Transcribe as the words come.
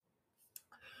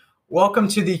Welcome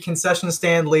to the Concession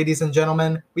Stand, ladies and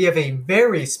gentlemen. We have a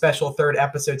very special third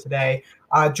episode today.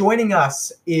 Joining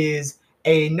us is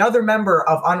another member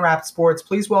of Unwrapped Sports.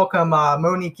 Please welcome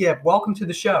Monique Yip. Welcome to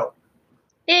the show.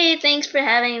 Hey, thanks for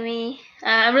having me.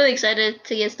 I'm really excited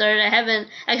to get started. I haven't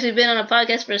actually been on a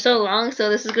podcast for so long, so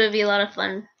this is going to be a lot of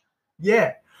fun.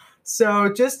 Yeah.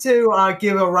 So just to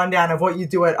give a rundown of what you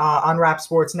do at Unwrapped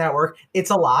Sports Network, it's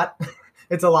a lot.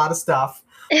 It's a lot of stuff.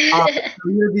 Uh,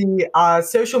 you're the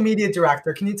social media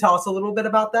director. Can you tell us a little bit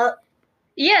about that?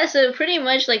 Yeah, so pretty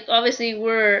much like obviously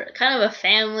we're kind of a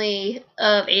family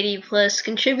of 80 plus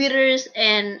contributors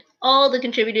and all the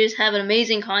contributors have an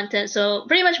amazing content. So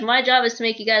pretty much my job is to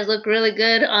make you guys look really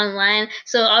good online.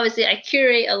 So obviously I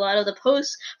curate a lot of the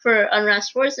posts for Unwrapped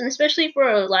Sports and especially for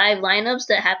our live lineups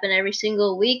that happen every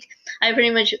single week. I pretty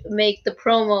much make the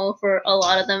promo for a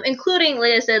lot of them, including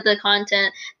like I said, the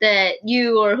content that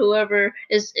you or whoever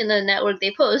is in the network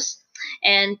they post.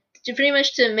 And to pretty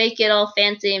much to make it all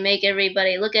fancy and make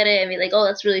everybody look at it and be like, oh,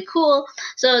 that's really cool.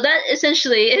 So that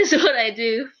essentially is what I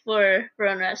do for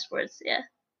Unwrapped Sports. Yeah.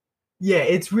 Yeah,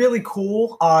 it's really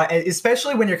cool,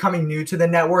 especially when you're coming new to the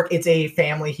network. It's a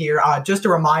family here. Just a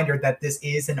reminder that this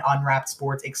is an Unwrapped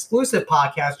Sports exclusive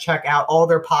podcast. Check out all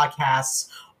their podcasts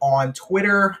on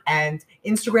Twitter and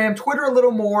Instagram. Twitter a little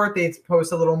more. They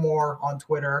post a little more on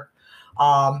Twitter.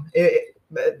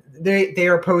 They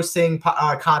are posting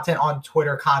content on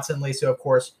Twitter constantly, so of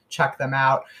course check them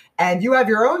out. And you have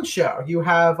your own show.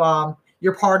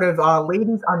 You're part of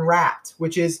Ladies Unwrapped,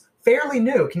 which is fairly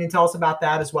new. Can you tell us about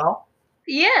that as well?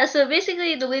 Yeah, so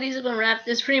basically, the Ladies of Unwrapped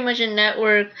is pretty much a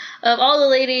network of all the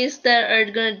ladies that are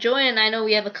going to join. I know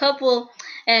we have a couple,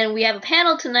 and we have a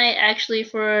panel tonight actually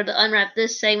for the Unwrapped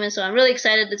this segment. So I'm really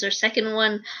excited. It's our second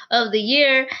one of the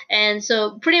year, and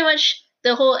so pretty much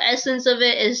the whole essence of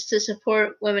it is to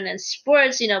support women in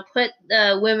sports. Put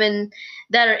women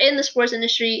that are in the sports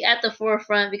industry at the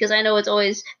forefront because I know it's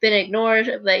always been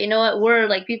ignored. But you know what? We're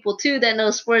like people too that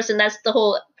know sports, and that's the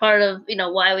whole part of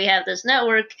why we have this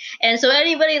network. And so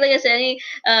anybody, like I said, any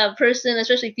person,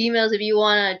 especially females, if you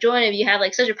want to join, if you have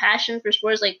like such a passion for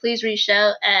sports, like please reach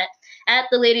out at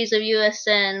the Ladies of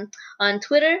USN on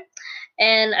Twitter.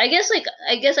 And I guess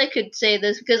I could say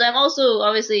this because I'm also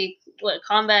obviously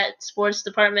combat sports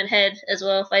department head as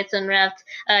well, Fights Unwrapped,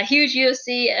 huge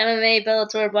UFC, MMA,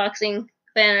 Bellator, boxing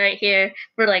fan right here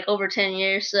for like over 10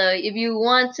 years. So if you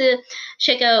want to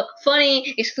check out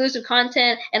funny exclusive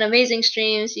content and amazing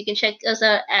streams, you can check us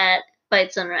out at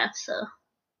Fights Unwrapped. So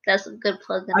that's a good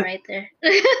plug-in I, right there.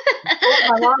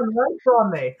 my line right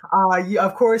from me.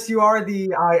 Of course, you are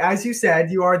as you said,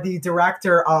 you are the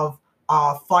director of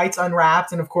Fights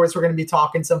Unwrapped, and of course, we're going to be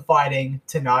talking some fighting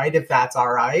tonight, if that's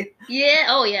all right. Yeah,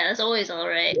 oh yeah, that's always all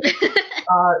right.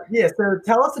 Yeah. So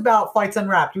tell us about Fights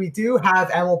Unwrapped. We do have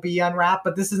MLB Unwrapped,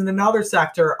 but this is another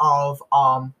sector of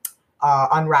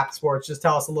Unwrapped Sports. Just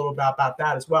tell us a little bit about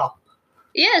that as well.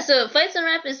 Yeah, so Fights and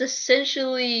Rap is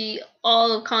essentially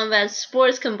all of combat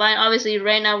sports combined. Obviously,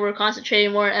 right now we're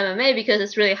concentrating more on MMA because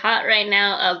it's really hot right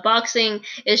now. Boxing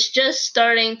is just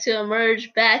starting to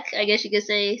emerge back, I guess you could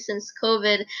say, since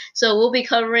COVID. So we'll be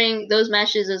covering those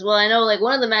matches as well. I know, like,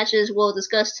 one of the matches we'll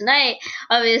discuss tonight,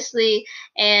 obviously.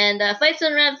 And Fights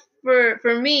and Rap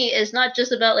for me is not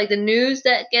just about like the news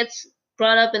that gets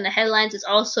brought up in the headlines. It's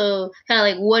also kind of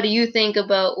like, what do you think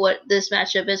about what this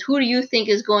matchup is? Who do you think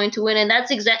is going to win? And that's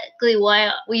exactly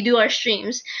why we do our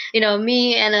streams.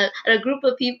 Me and a group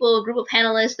of people, a group of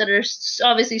panelists that are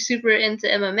obviously super into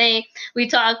MMA. We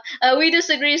talk. We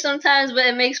disagree sometimes, but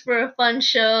it makes for a fun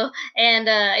show. And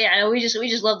yeah, we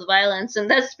just love the violence, and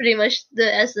that's pretty much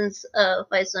the essence of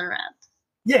Fights Unwrapped.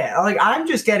 Yeah, like I'm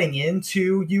just getting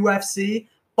into UFC,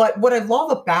 but what I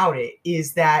love about it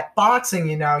is that boxing,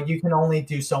 you can only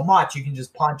do so much. You can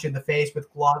just punch in the face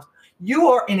with gloves. You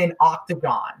are in an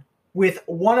octagon with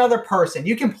one other person.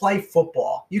 You can play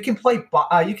football. You can play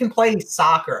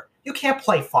soccer. You can't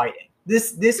play fighting.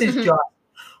 This is just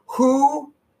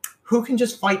who who can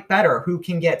just fight better, who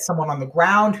can get someone on the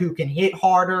ground, who can hit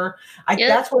harder. Yep.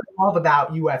 That's what I love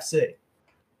about UFC.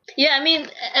 Yeah, I mean,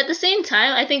 at the same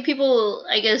time, I think people,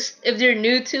 I guess, if they're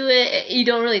new to it, you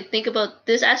don't really think about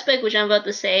this aspect, which I'm about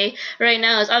to say right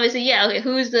now. Is obviously, yeah, okay,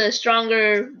 who's the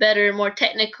stronger, better, more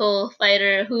technical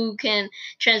fighter? Who can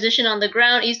transition on the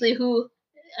ground easily? Who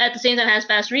at the same time has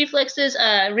fast reflexes,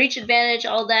 reach advantage,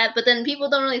 all that. But then people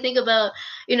don't really think about,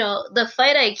 the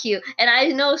fight IQ. And I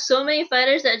know so many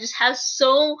fighters that just have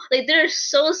they're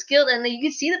so skilled, and you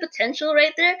can see the potential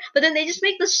right there. But then they just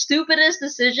make the stupidest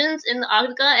decisions in the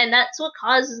octagon, and that's what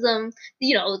causes them,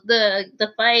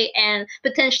 the fight and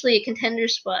potentially a contender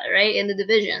spot, right, in the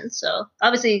division. So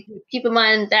obviously, keep in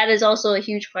mind that is also a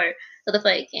huge part of the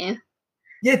fight game.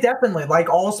 Yeah, definitely. Like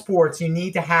all sports, you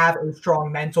need to have a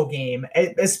strong mental game,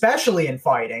 especially in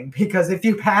fighting, because if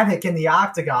you panic in the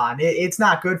octagon, it's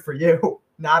not good for you.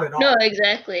 Not at No, all.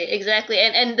 exactly.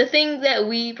 And the thing that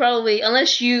we probably,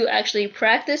 unless you actually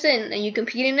practice it and you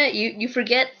compete in it, you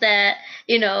forget that,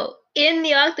 in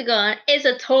the octagon, it's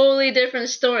a totally different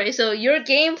story. So your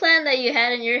game plan that you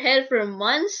had in your head for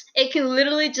months, it can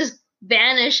literally just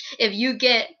vanish if you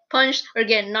get punched or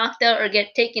get knocked out or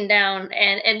get taken down.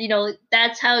 And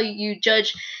that's how you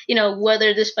judge,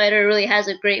 whether this fighter really has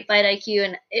a great fight IQ,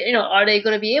 and, are they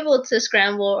going to be able to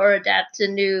scramble or adapt to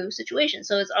new situations.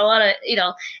 So it's a lot of,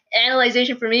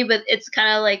 analyzation for me, but it's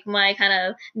kind of like my kind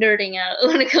of nerding out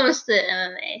when it comes to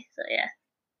MMA. So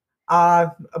yeah.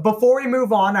 Before we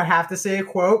move on, I have to say a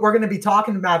quote. We're going to be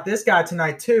talking about this guy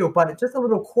tonight too, but just a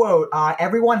little quote.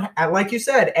 Everyone, like you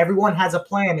said, everyone has a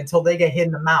plan until they get hit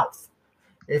in the mouth.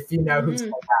 If you know who said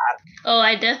Mm-hmm. that. Oh,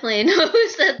 I definitely know who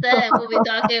said that. We'll be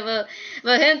talking about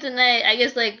him tonight. I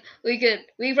guess like we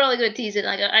probably could tease it.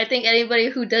 Like I think anybody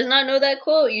who does not know that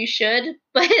quote, you should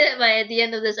by at the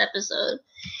end of this episode.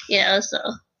 So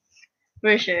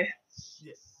for sure.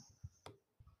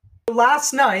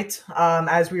 Last night,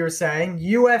 as we were saying,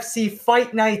 UFC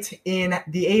Fight Night in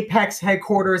the Apex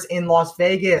headquarters in Las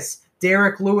Vegas.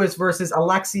 Derek Lewis versus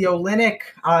Alexei Oleinik.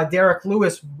 Derek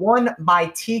Lewis won by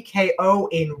TKO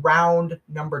in round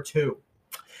number 2.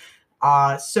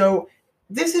 So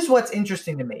this is what's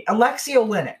interesting to me. Alexei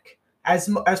Oleinik, as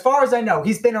far as I know,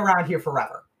 he's been around here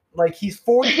forever. Like he's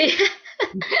 43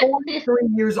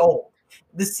 years old,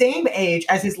 the same age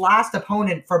as his last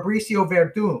opponent, Fabricio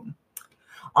Verdum,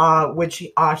 which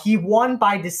he won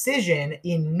by decision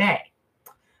in May.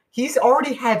 He's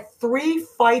already had 3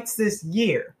 fights this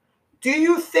year. Do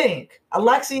you think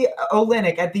Alexei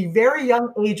Oleinik, at the very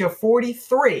young age of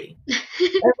 43,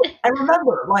 and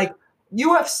remember, like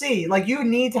UFC, like you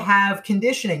need to have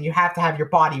conditioning. You have to have your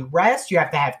body rest. You have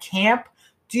to have camp.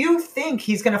 Do you think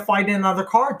he's going to fight in another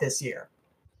card this year?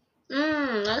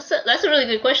 That's a really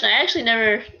good question. I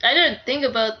didn't think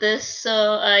about this,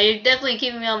 so you're definitely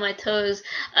keeping me on my toes.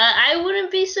 I wouldn't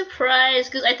be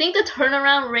surprised because I think the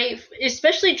turnaround rate,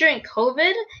 especially during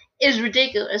COVID, is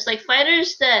ridiculous. Like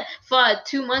fighters that fought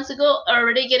 2 months ago are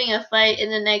already getting a fight in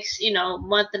the next,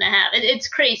 month and a half. It's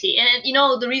crazy, and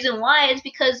the reason why is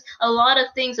because a lot of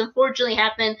things unfortunately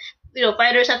happen.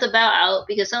 Fighters have to bow out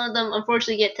because some of them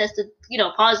unfortunately get tested,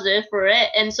 positive for it,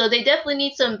 and so they definitely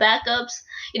need some backups.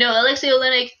 Alexei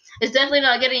Oleinik is definitely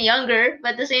not getting younger,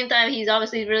 but at the same time, he's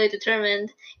obviously really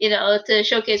determined, to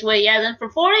showcase what he has. And for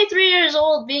 43 years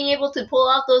old, being able to pull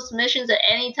off those submissions at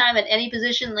any time, at any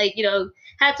position, like,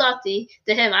 hats off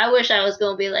to him. I wish I was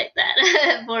going to be like that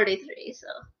at 43. So,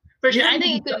 for sure, I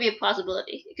think it could be a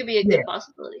possibility. It could be a good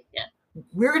possibility. Yeah.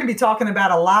 We're going to be talking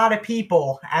about a lot of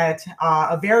people at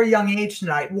a very young age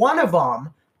tonight. One of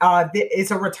them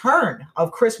is a return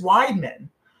of Chris Weidman,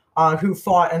 who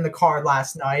fought in the card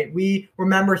last night. We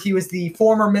remember he was the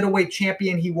former middleweight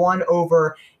champion. He won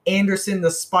over Anderson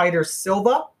the Spider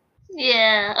Silva.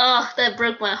 Yeah. Oh, that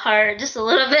broke my heart just a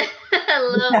little bit. I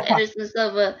love Anderson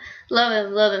Silva.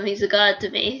 Love him. He's a god to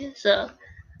me.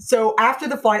 So after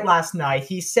the fight last night,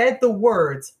 he said the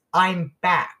words, "I'm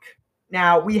back."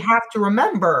 Now, we have to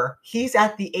remember he's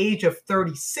at the age of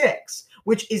 36,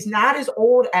 which is not as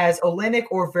old as Oleinik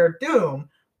or Verdum,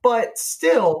 but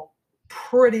still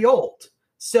pretty old.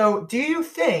 So do you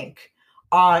think,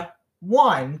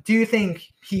 one, do you think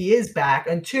he is back?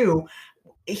 And two,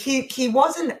 he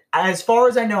wasn't, as far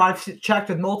as I know, I've checked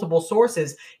with multiple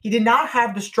sources, he did not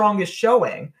have the strongest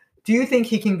showing. Do you think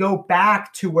he can go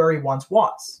back to where he once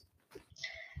was?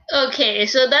 Okay,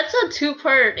 so that's a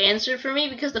two-part answer for me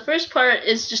because the first part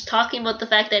is just talking about the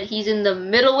fact that he's in the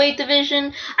middleweight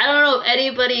division. I don't know if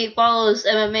anybody follows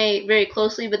MMA very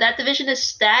closely, but that division is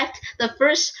stacked. The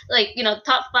first,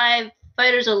 top 5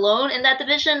 fighters alone in that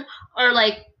division are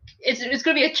it's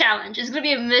going to be a challenge. It's going to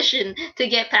be a mission to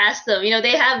get past them.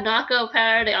 They have knockout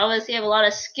power. They obviously have a lot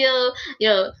of skill.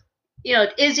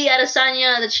 Izzy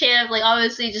Adesanya, the champ,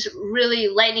 obviously just really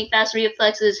lightning fast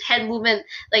reflexes, head movement,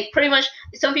 pretty much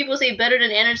some people say better than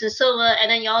Anderson Silva.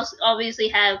 And then you also obviously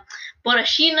have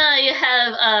Borashina, you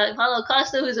have Paulo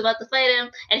Costa, who's about to fight him,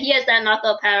 and he has that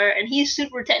knockout power, and he's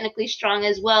super technically strong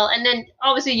as well. And then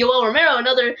obviously Yoel Romero,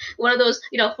 another one of those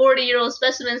 40-year-old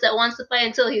specimens that wants to fight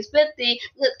until he's 50,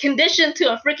 conditioned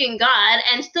to a freaking god,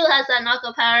 and still has that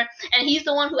knockout power. And he's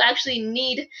the one who actually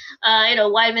need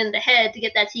Weidman in the head to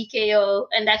get that TKO,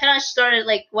 and that kind of started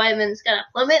like Weidman's kind of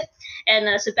plummet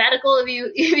and sabbatical, if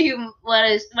you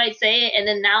might say. And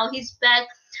then now he's back.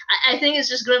 I think it's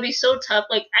just going to be so tough.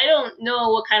 Like, I don't know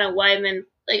what kind of Weidman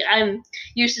like I'm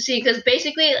used to seeing, because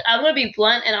basically, I'm going to be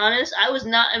blunt and honest. I was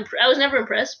never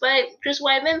impressed by Chris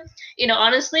Weidman.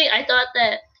 Honestly, I thought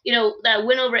that that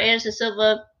win over Anderson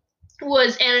Silva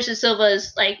was Anderson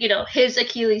Silva's his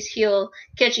Achilles heel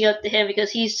catching up to him,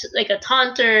 because he's like a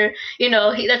taunter.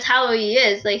 That's how he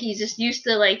is. Like, he's just used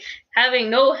to like having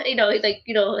no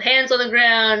hands on the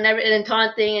ground and then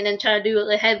taunting and then trying to do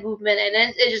the head movement, and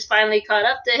then it just finally caught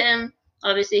up to him.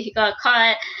 Obviously, he got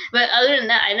caught, but other than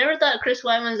that, I never thought Chris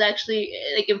Weidman was actually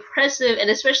like impressive, and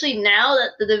especially now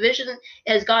that the division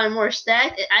has gotten more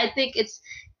stacked, I think it's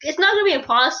not going to be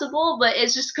impossible, but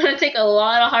it's just going to take a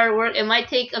lot of hard work. It might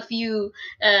take a few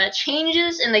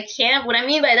changes in the camp. What I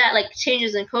mean by that, like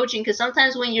changes in coaching, because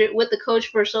sometimes when you're with the coach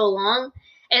for so long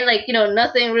and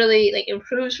nothing really like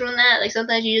improves from that, like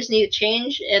sometimes you just need a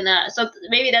change. And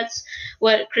maybe that's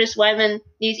what Chris Weidman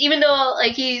needs, even though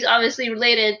like he's obviously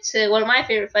related to one of my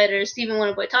favorite fighters, Stephen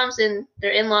Wonderboy Thompson.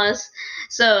 They're in-laws.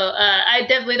 So I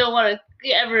definitely don't want to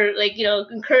ever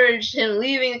encourage him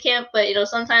leaving the camp, but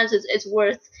sometimes it's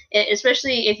worth it,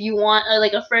 especially if you want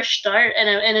a fresh start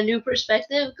and a new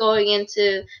perspective going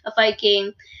into a fight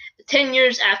game 10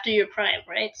 years after your prime,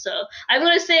 right? So I'm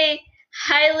going to say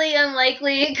highly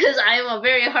unlikely, because I'm a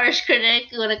very harsh critic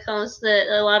when it comes to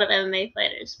a lot of MMA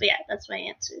fighters. But yeah, that's my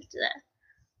answer to that.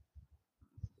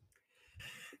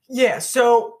 Yeah,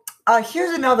 so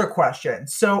here's another question.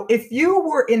 So if you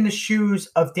were in the shoes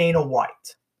of Dana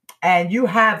White and you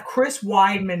have Chris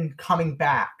Weidman coming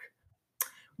back,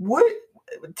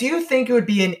 do you think it would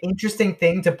be an interesting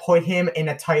thing to put him in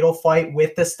a title fight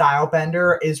with the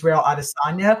stylebender Israel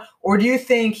Adesanya? Or do you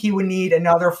think he would need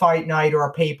another fight night or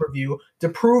a pay-per-view to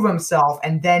prove himself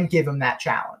and then give him that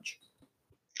challenge?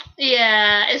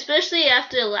 Yeah, especially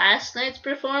after last night's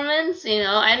performance.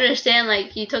 I understand like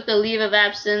he took a leave of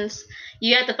absence.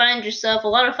 You have to find yourself. A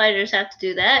lot of fighters have to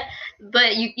do that.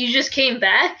 But you just came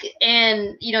back,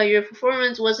 and your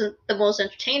performance wasn't the most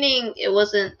entertaining. It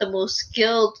wasn't the most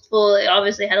skillful. It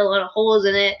obviously had a lot of holes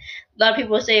in it. A lot of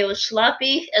people say it was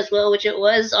sloppy as well, which it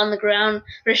was on the ground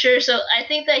for sure. So I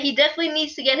think that he definitely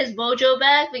needs to get his mojo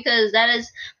back, because that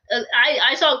is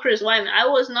I saw Chris Weidman. I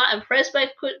was not impressed by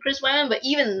Chris Weidman, but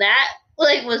even that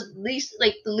was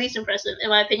the least impressive in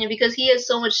my opinion, because he has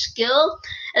so much skill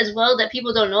as well that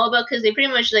people don't know about, because they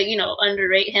pretty much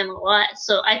underrate him a lot.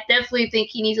 So I definitely think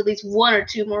he needs at least one or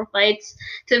two more fights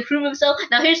to prove himself.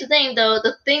 Now here's the thing though,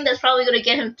 the thing that's probably going to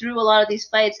get him through a lot of these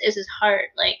fights is his heart.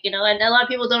 And a lot of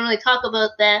people don't really talk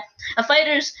about that. A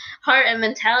fighter's heart and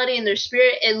mentality and their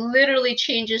spirit, it literally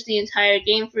changes the entire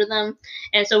game for them.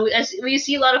 And so as we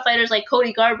see a lot of fighters like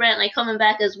Cody Garbrandt coming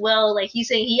back as well, he's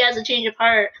saying he has a change of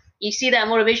heart. You see that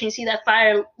motivation, you see that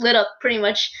fire lit up pretty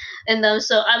much in them.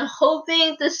 So I'm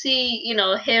hoping to see,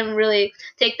 him really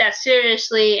take that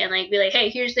seriously and be like, hey,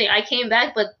 here's the thing, I came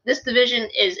back, but this division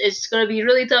is going to be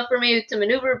really tough for me to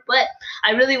maneuver, but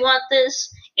I really want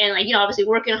this. And obviously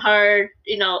working hard,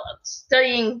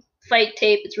 studying fight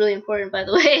tape, it's really important, by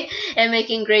the way, and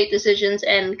making great decisions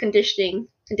and conditioning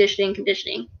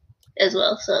as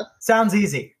well. So sounds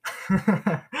easy.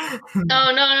 Oh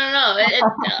no!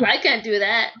 I can't do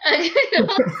that.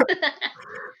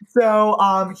 So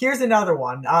here's another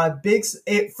one.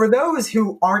 For those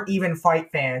who aren't even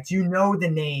fight fans, the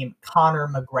name Conor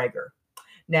McGregor.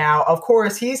 Now, of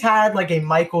course, he's had a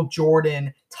Michael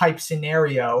Jordan type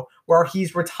scenario where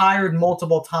he's retired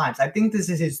multiple times. I think this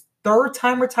is his third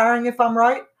time retiring, if I'm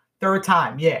right. Third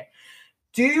time, yeah.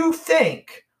 Do you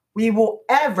think we will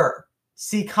ever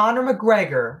see Conor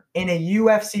McGregor in a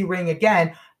UFC ring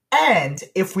again? And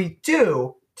if we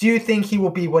do you think he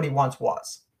will be what he once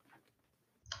was?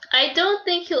 I don't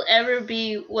think he'll ever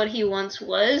be what he once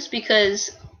was,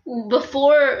 because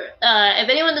before, if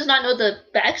anyone does not know the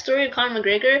backstory of Conor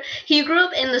McGregor, he grew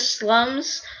up in the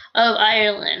slums of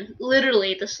Ireland,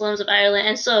 literally the slums of Ireland.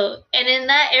 And in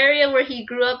that area where he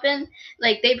grew up in,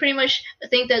 they pretty much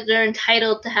think that they're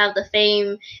entitled to have the fame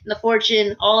and the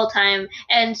fortune all the time.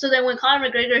 And so then when Conor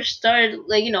McGregor started,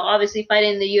 obviously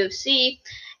fighting in the UFC,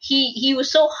 he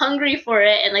was so hungry for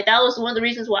it, and that was one of the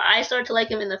reasons why I started to like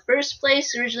him in the first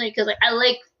place originally, because I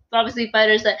like obviously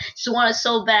fighters that just want it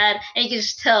so bad, and you can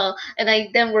just tell,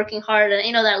 and them working hard,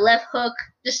 and that left hook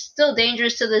just still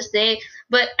dangerous to this day.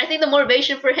 But I think the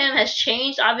motivation for him has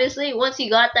changed. Obviously, once he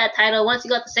got that title, once he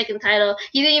got the second title,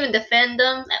 he didn't even defend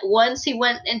them. Once he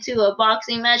went into a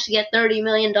boxing match to get $30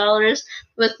 million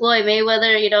with Floyd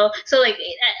Mayweather. So like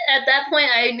at that point,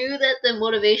 I knew that the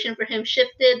motivation for him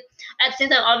shifted. At the same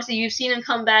time, obviously, you've seen him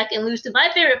come back and lose to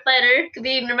my favorite fighter,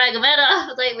 Khabib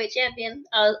Nurmagomedov, lightweight champion.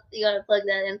 You gotta plug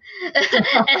that in.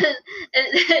 and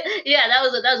yeah, that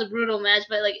was a brutal match,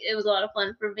 but like it was a lot of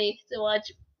fun for me to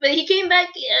watch. But he came back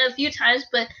a few times,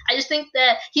 but I just think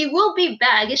that he will be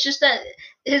back. It's just that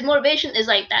his motivation is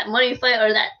like that money fight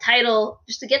or that title,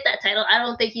 just to get that title. I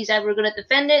don't think he's ever going to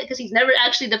defend it because he's never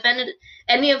actually defended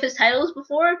any of his titles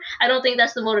before. I don't think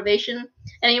that's the motivation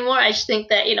anymore. I just think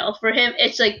that, for him,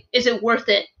 it's like, is it worth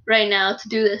it right now to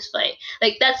do this fight?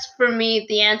 Like, that's for me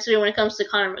the answer when it comes to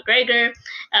Conor McGregor.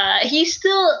 He's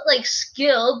still like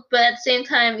skilled, but at the same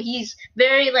time, he's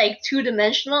very like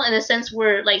two-dimensional in a sense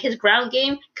where like his ground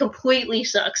game completely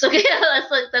sucks. Okay,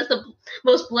 that's the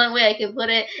most blunt way I can put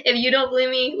it. If you don't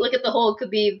believe me, look at the whole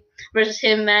Khabib versus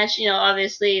him match.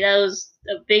 Obviously that was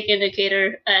a big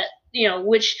indicator at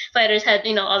which fighters had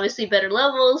obviously better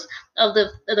levels of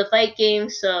the fight game.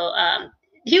 So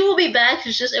he will be back.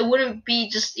 It's just it wouldn't be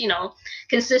just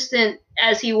consistent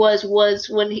as he was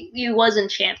when he wasn't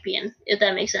champion, if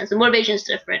that makes sense. The motivation is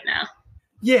different now.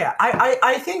 Yeah,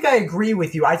 I think I agree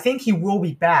with you. I think he will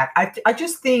be back. I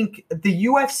just think the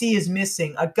UFC is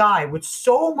missing a guy with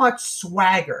so much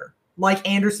swagger like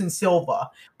Anderson Silva,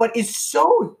 but is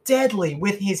so deadly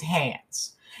with his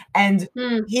hands. And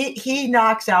he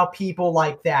knocks out people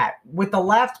like that. With the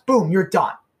left, boom, you're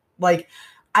done. Like,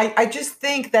 I just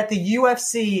think that the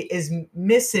UFC is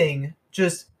missing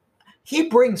he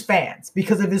brings fans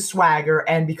because of his swagger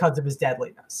and because of his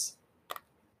deadliness.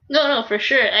 No, for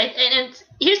sure. And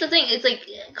here's the thing: it's like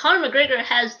Conor McGregor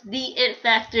has the it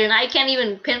factor, and I can't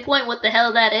even pinpoint what the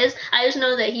hell that is. I just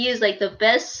know that he is like the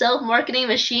best self-marketing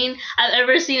machine I've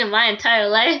ever seen in my entire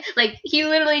life. Like he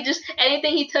literally just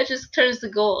anything he touches turns to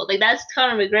gold. Like that's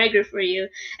Conor McGregor for you.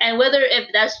 And whether if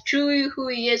that's truly who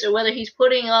he is or whether he's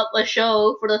putting up a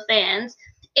show for the fans,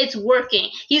 it's working.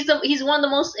 He's one of the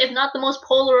most, if not the most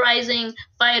polarizing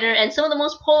fighter, and some of the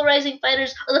most polarizing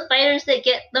fighters are the fighters that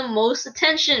get the most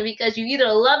attention because you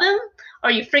either love him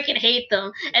or you freaking hate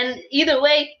them. And either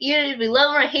way, either if you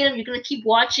love him or hate him, you're gonna keep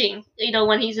watching,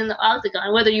 when he's in the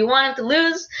octagon, whether you want him to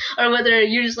lose or whether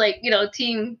you're just like,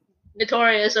 team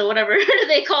notorious or whatever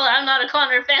they call it. I'm not a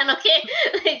Conor fan,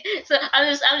 okay? So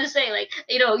I'm just saying, like,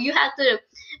 you have to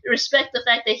respect the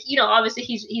fact that obviously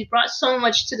he's brought so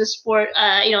much to the sport.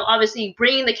 Obviously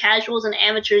bringing the casuals and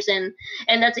amateurs in,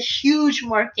 and that's a huge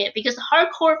market because the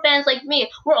hardcore fans like me,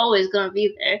 we're always gonna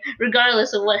be there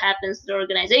regardless of what happens to the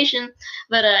organization.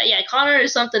 But yeah, Conor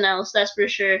is something else, that's for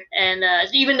sure. And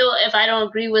even though if I don't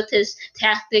agree with his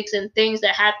tactics and things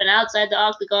that happen outside the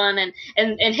octagon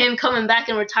and him coming back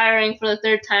and retiring for the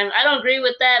third time, I don't agree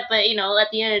with that. But at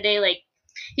the end of the day, like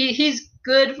he's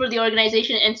good for the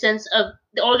organization in sense of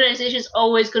the organization is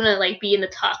always gonna like be in the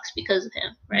talks because of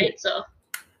him, right? Yeah.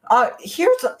 So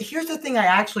here's the thing I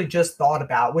actually just thought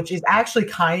about, which is actually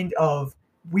kind of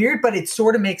weird, but it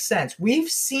sort of makes sense. We've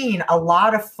seen a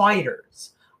lot of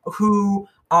fighters who,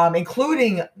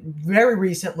 including very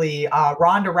recently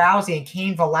Ronda Rousey and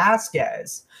Cain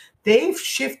Velasquez, they've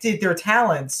shifted their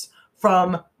talents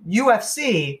from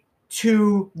UFC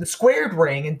to the squared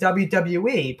ring in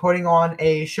WWE, putting on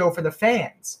a show for the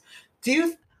fans. Do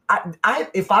you?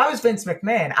 If I was Vince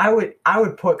McMahon, I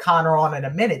would put Conor on in a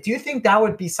minute. Do you think that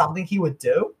would be something he would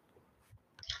do?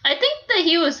 I think that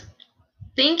he was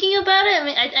thinking about it. I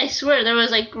mean, I swear there was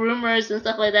like rumors and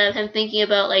stuff like that of him thinking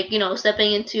about like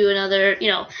stepping into another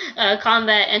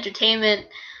combat entertainment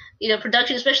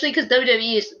production, especially because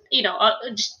WWE is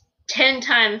just 10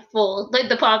 times full like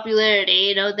the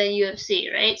popularity than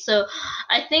UFC, right? So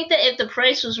I think that if the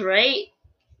price was right,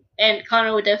 and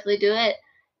Conor would definitely do it.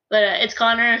 But it's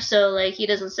Conor, so like he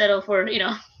doesn't settle for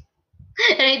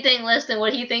anything less than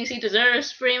what he thinks he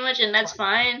deserves, pretty much, and that's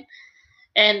fine.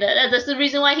 And that's the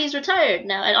reason why he's retired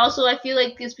now. And also, I feel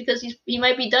like it's because he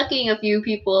might be ducking a few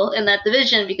people in that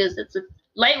division because it's a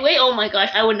lightweight. Oh my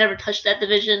gosh, I would never touch that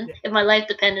division if my life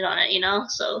depended on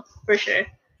it. So for sure.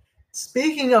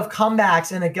 Speaking of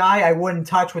comebacks and a guy I wouldn't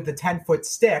touch with a 10-foot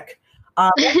stick,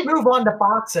 let's move on to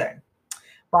boxing.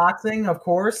 Boxing, of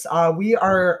course, we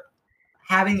are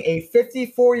having a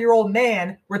 54-year-old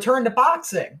man return to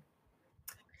boxing.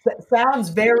 Sounds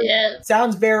very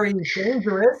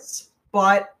dangerous,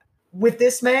 but with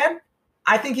this man,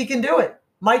 I think he can do it.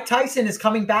 Mike Tyson is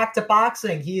coming back to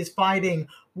boxing. He is fighting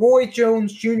Roy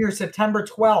Jones Jr. September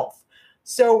 12th.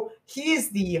 So he is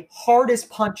the hardest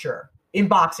puncher in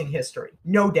boxing history,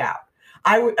 no doubt.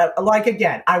 I would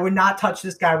I would not touch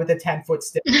this guy with a 10-foot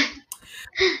stick.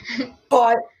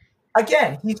 But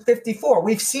again, he's 54.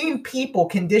 We've seen people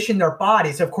condition their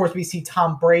bodies. Of course, we see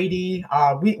Tom Brady.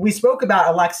 We spoke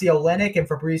about Alexei Oleinik and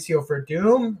Fabricio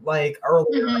Verdum like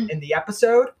earlier in the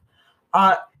episode.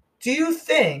 Do you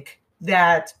think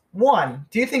that, one,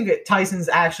 do you think that Tyson's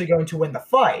actually going to win the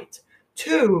fight?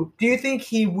 Two, do you think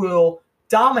he will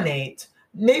dominate,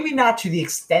 maybe not to the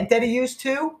extent that he used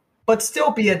to, but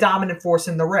still be a dominant force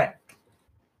in the ring?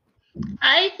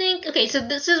 I think, okay, so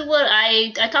this is what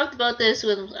I talked about this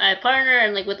with my partner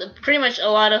and like with pretty much a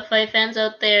lot of fight fans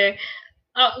out there.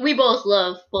 We both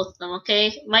love both of them,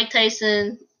 okay? Mike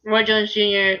Tyson, Roy Jones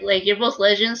Jr., like, you're both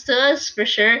legends to us, for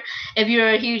sure. If you're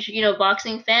a huge,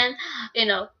 boxing fan,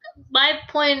 my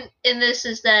point in this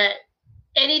is that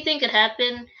anything could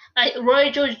happen.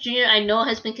 Roy Jones Jr. I know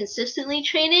has been consistently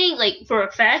training, like, for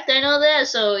a fact. I know that.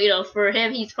 So for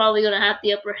him, he's probably gonna have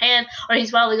the upper hand, or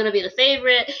he's probably gonna be the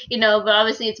favorite. But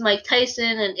obviously it's Mike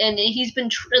Tyson, and he's been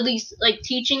at least like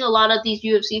teaching a lot of these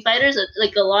UFC fighters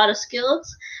like a lot of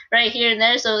skills right here and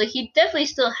there. So like, he definitely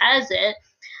still has it.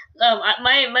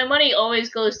 My money always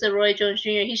goes to Roy Jones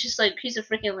Jr. He's just like, he's a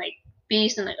freaking like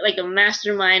beast and like a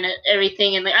mastermind at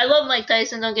everything. And like, I love Mike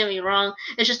Tyson, don't get me wrong.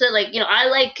 It's just that, like, I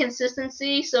like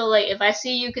consistency. So like, if I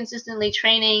see you consistently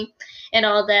training and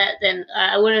all that, then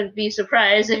I wouldn't be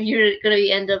surprised if you're gonna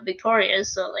end up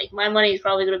victorious. So like, my money is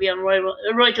probably gonna be on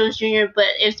Roy Jones Jr. But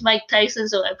it's Mike Tyson,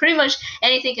 so pretty much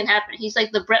anything can happen. He's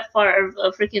like the Bret Favre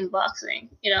of freaking boxing,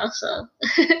 so.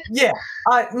 Yeah.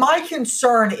 My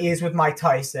concern is with Mike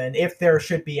Tyson, if there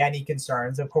should be any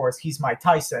concerns, of course, he's Mike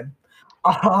Tyson,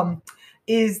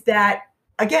 is that,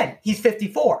 again, he's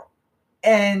 54.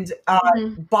 And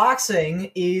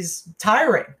boxing is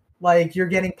tiring. Like, you're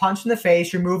getting punched in the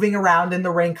face, you're moving around in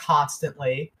the ring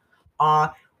constantly.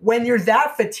 When you're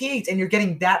that fatigued and you're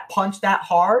getting that punched that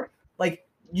hard, like,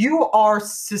 you are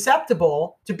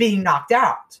susceptible to being knocked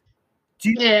out.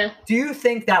 Do you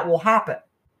think that will happen?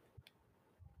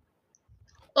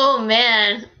 Oh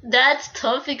man, that's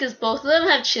tough because both of them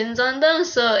have chins on them,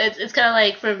 so it's kind of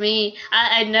like, for me,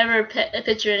 I never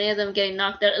picture any of them getting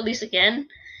knocked out, at least again,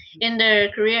 in their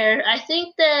career. I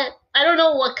think that, I don't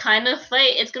know what kind of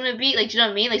fight it's gonna be, like, you know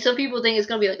what I mean? Like, some people think it's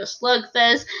gonna be like a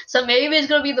slugfest, so maybe it's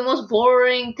gonna be the most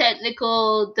boring,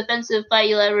 technical, defensive fight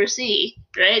you'll ever see,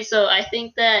 right? So I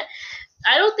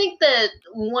don't think that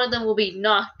one of them will be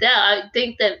knocked out. I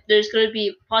think that there's going to be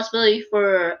a possibility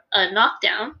for a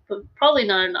knockdown, but probably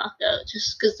not a knockout,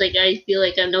 just because like, I feel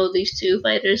like I know these two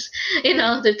fighters.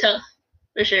 They're tough,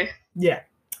 for sure. Yeah.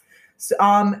 So,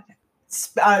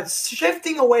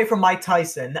 shifting away from Mike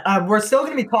Tyson, we're still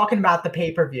going to be talking about the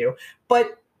pay-per-view,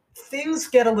 but things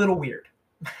get a little weird.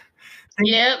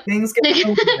 Things get a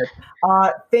little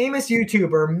weird. Famous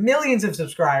YouTuber, millions of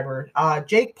subscribers,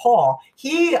 Jake Paul,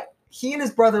 he and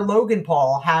his brother Logan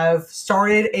Paul have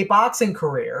started a boxing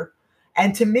career.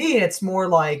 And to me, it's more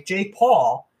like Jake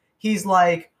Paul. He's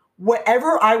like,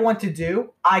 whatever I want to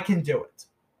do, I can do it.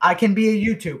 I can be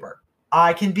a YouTuber.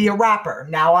 I can be a rapper.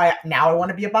 Now I want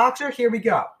to be a boxer. Here we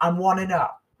go. I'm 1-0.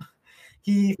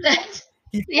 He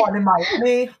fought in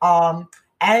Miami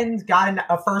and got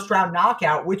a first-round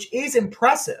knockout, which is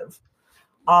impressive.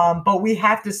 But we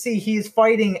have to see, he is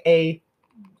fighting a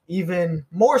even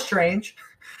more strange,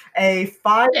 a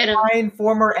 5'9"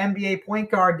 former NBA point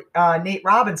guard, Nate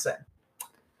Robinson.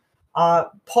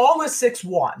 Paul is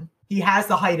 6'1". He has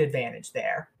the height advantage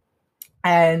there.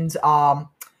 And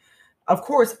of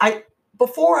course,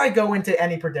 before I go into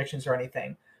any predictions or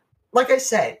anything, like I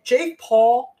said, Jake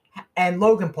Paul and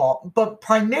Logan Paul, but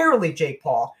primarily Jake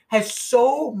Paul, has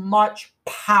so much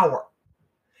power.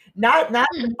 Not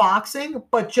in boxing,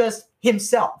 but just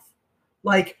himself.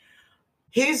 Like,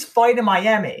 his fight in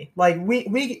Miami, like,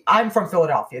 I'm from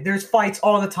Philadelphia. There's fights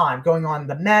all the time going on in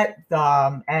the Met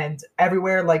and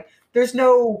everywhere. Like, there's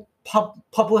no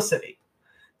publicity.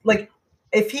 Like,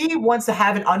 if he wants to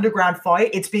have an underground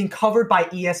fight, it's being covered by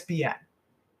ESPN.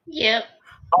 Yep.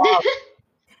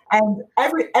 And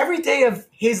every day of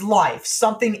his life,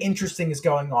 something interesting is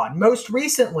going on. Most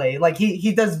recently, like,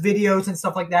 he does videos and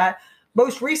stuff like that.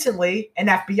 Most recently, an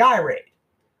FBI raid.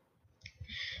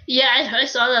 Yeah, I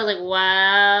saw that. Like,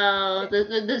 wow,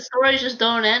 the stories just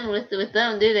don't end with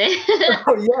them, do they?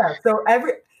 Oh yeah. So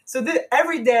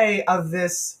every day of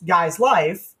this guy's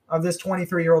life, of this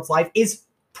 23-year-old's life, is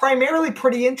primarily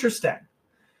pretty interesting.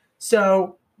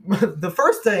 So the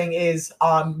first thing is,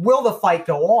 will the fight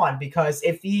go on? Because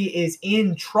if he is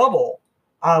in trouble,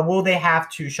 will they have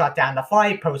to shut down the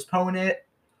fight, postpone it?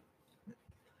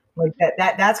 Like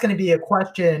that's going to be a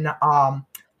question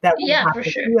that we have to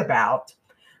see about.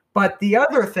 But the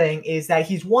other thing is that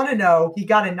he's 1-0. He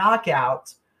got a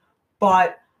knockout,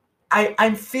 but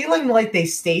I'm feeling like they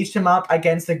staged him up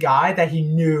against a guy that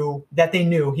they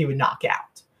knew he would knock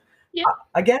out. Yeah,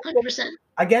 Against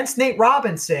 100%. Nate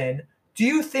Robinson, do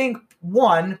you think,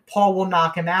 one, Paul will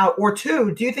knock him out, or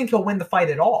two, do you think he'll win the fight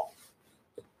at all?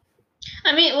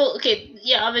 I mean, well, okay,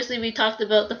 yeah, obviously we talked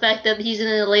about the fact that he's in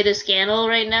the latest scandal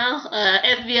right now.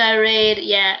 FBI raid,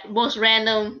 yeah, most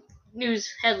random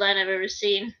news headline I've ever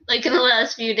seen, like in the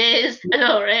last few days. I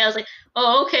know, right? I was like,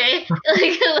 oh, okay,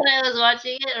 like when I was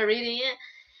watching it or reading it.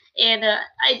 And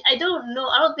I don't know.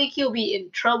 I don't think he'll be in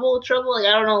trouble. Like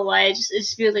I don't know why. It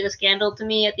just feels like a scandal to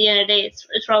me. At the end of the day,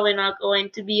 it's probably not going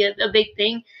to be a big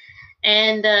thing.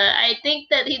 And I think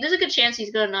that there's a good chance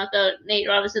he's going to knock out Nate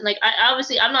Robinson. Like,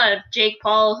 I'm not a Jake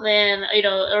Paul fan,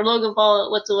 or Logan Paul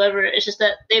whatsoever. It's just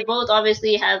that they both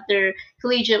obviously have their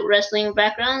collegiate wrestling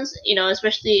backgrounds.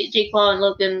 Especially Jake Paul and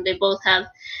Logan, they both have,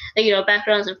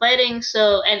 backgrounds in fighting.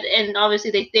 So, and obviously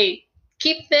they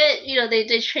keep fit.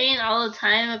 They train all the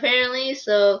time apparently.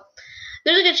 So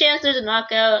there's a good chance there's a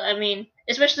knockout. I mean,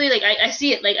 especially like I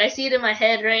see it, in my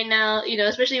head right now.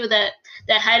 Especially with that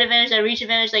height advantage, that reach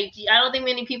advantage. Like I don't think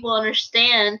many people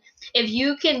understand if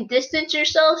you can distance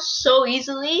yourself so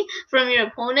easily from your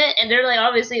opponent, and they're like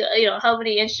obviously how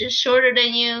many inches shorter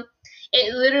than you.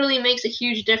 It literally makes a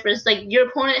huge difference. Like your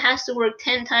opponent has to work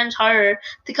 10 times harder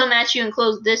to come at you in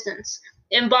close distance.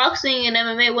 In boxing and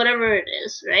MMA, whatever it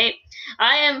is, right?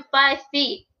 I am 5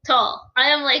 feet tall. I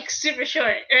am like super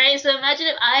short, right? So imagine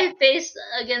if I faced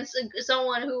against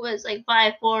someone who was like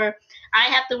 5'4". I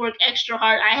have to work extra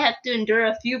hard. I have to endure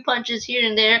a few punches here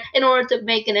and there in order to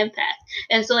make an impact.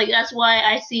 And so like that's why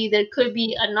I see there could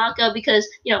be a knockout because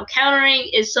countering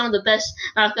is some of the best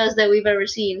knockouts that we've ever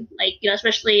seen. Like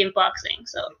especially in boxing.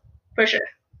 So for sure.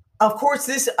 Of course,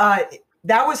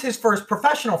 that was his first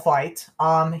professional fight.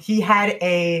 He had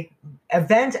a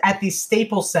event at the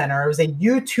Staples Center. It was a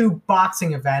YouTube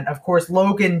boxing event. Of course,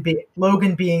 Logan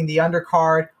being the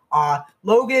undercard.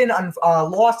 Logan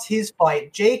lost his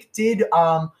fight. Jake did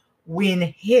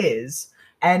win his.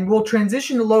 And we'll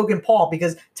transition to Logan Paul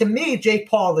because to me, Jake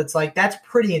Paul, that's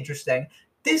pretty interesting.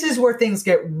 This is where things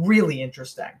get really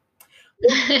interesting.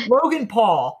 Logan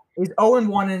Paul is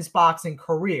 0-1 in his boxing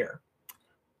career.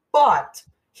 But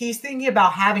he's thinking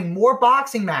about having more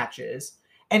boxing matches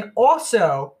and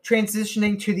also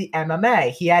transitioning to the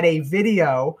MMA. He had a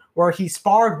video where he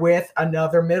sparred with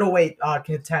another middleweight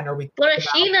contender.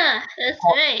 Florashina, that's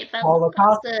right. Paulo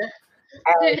Costa.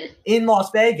 In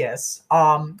Las Vegas,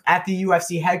 at the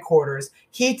UFC headquarters.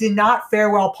 He did not fare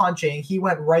well punching. He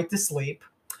went right to sleep.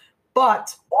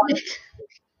 But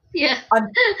yeah,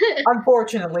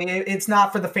 unfortunately, it's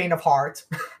not for the faint of heart.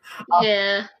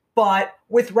 Yeah. But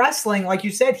with wrestling, like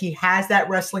you said, he has that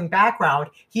wrestling background.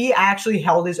 He actually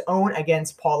held his own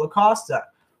against Paulo Costa.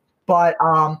 But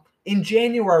in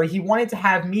January, he wanted to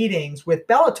have meetings with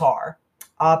Bellator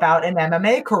about an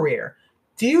MMA career.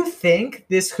 Do you think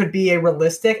this could be a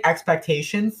realistic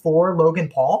expectation for Logan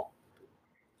Paul?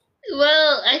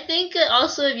 Well, I think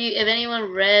also if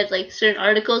anyone read like certain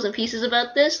articles and pieces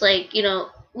about this, like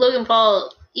Logan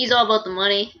Paul, he's all about the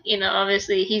money.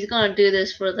 Obviously he's gonna do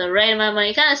this for the right amount of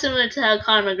money, kind of similar to how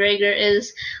Conor McGregor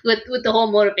is with the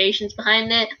whole motivations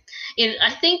behind it.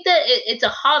 I think that it's a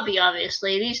hobby.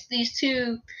 Obviously, these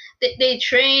two. They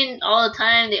train all the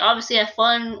time. They obviously have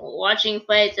fun watching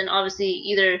fights and obviously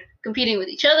either competing with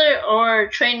each other or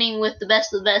training with the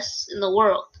best of the best in the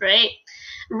world, right?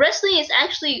 Wrestling is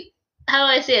actually how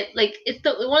I say it. Like it's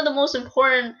one of the most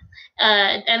important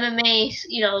MMA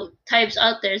types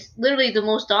out there. It's literally the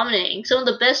most dominating. Some of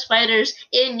the best fighters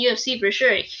in UFC for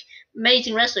sure.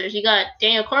 Amazing wrestlers. You got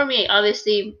Daniel Cormier,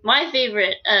 obviously my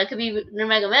favorite. Khabib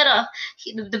Nurmagomedov,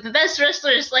 the best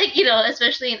wrestlers,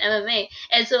 especially in MMA.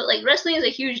 And so, like, wrestling is a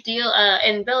huge deal.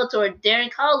 In Bellator, Darren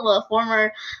Caldwell,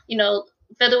 former,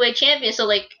 featherweight champion. So,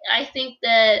 like, I think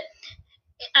that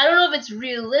I don't know if it's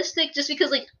realistic, just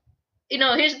because, like,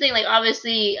 here's the thing. Like,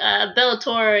 obviously,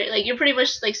 Bellator, like, you're pretty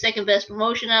much like second best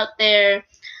promotion out there.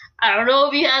 I don't know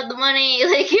if you have the money,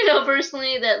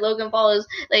 personally, that Logan Paul is,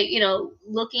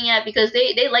 looking at, because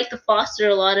they like to foster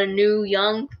a lot of new,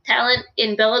 young talent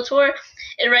in Bellator,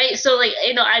 right? So,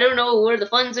 I don't know where the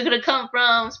funds are going to come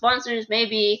from, sponsors,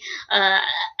 maybe.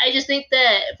 I just think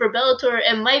that for Bellator,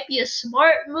 it might be a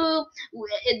smart move.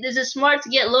 Is it smart to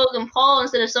get Logan Paul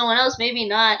instead of someone else? Maybe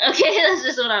not. Okay, that's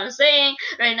just what I'm saying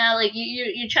right now. Like,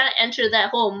 you're trying to enter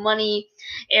that whole money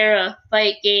era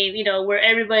fight game, where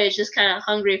everybody is just kind of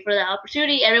hungry for that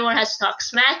opportunity. Everyone has to talk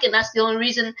smack, and that's the only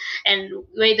reason and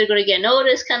way they're going to get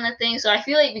noticed, kind of thing. So I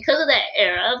feel like because of that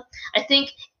era, I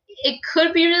think it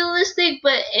could be realistic,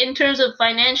 but in terms of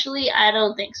financially, I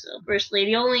don't think so. Personally,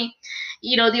 the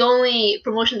only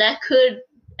promotion that could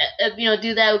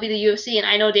do that would be the UFC, and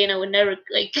I know Dana would never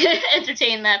like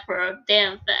entertain that for a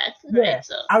damn fact, right?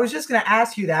 So I was just gonna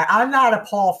ask you that. I'm not a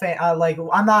Paul fan.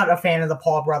 I'm not a fan of the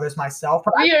Paul brothers myself.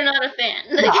 But we are not a fan.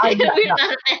 We're not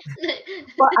a fan.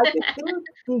 But I just think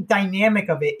the dynamic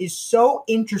of it is so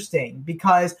interesting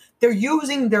because they're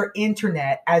using their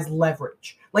internet as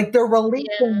leverage. Like they're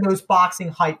releasing those boxing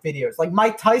hype videos. Like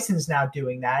Mike Tyson's now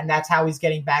doing that, and that's how he's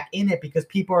getting back in it because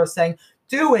people are saying,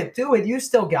 "Do it, you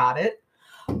still got it."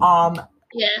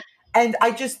 And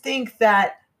I just think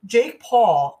that Jake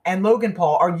Paul and Logan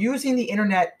Paul are using the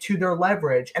internet to their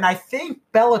leverage. And I think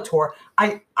Bellator,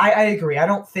 I agree. I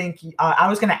don't think I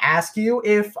was going to ask you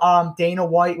if Dana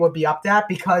White would be up that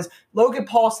because Logan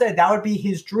Paul said that would be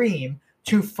his dream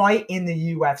to fight in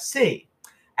the UFC.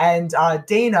 And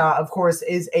Dana, of course,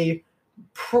 is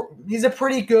he's a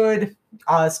pretty good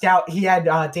scout. He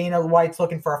had Dana White's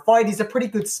looking for a fight. He's a pretty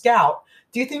good scout.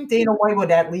 Do you think Dana White would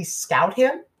at least scout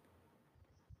him?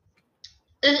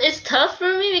 It's tough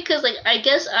for me because, like, I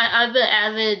guess I've been an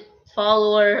avid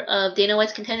follower of Dana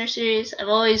White's Contender Series. I've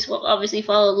always obviously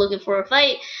followed Looking for a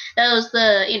Fight. That was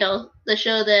the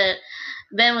show that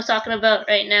Ben was talking about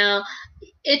right now.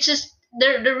 It's just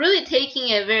they're really taking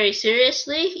it very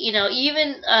seriously.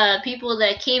 Even people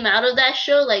that came out of that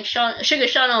show, like Sugar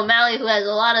Sean O'Malley, who has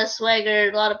a lot of swagger,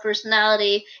 a lot of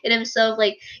personality in himself.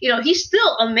 Like, he's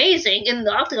still amazing in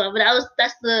the octagon, but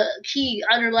that's the key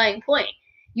underlying point.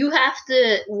 You have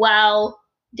to wow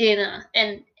Dana,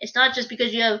 and it's not just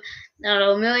because you have, I don't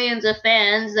know, millions of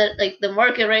fans that like the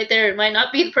market right there might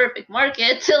not be the perfect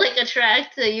market to like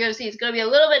attract the UFC. It's going to be a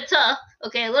little bit tough, to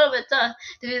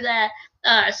do that.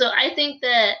 So I think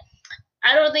that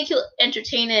I don't think he'll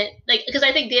entertain it, like, because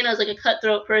I think Dana's like a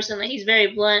cutthroat person. Like, he's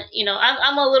very blunt.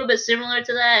 I'm a little bit similar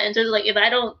to that in terms of like, if I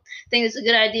don't think it's a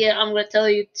good idea, I'm going to tell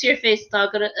you to your face it's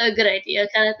not a good idea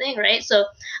kind of thing, right? So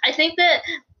I think that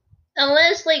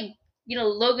unless like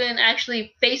Logan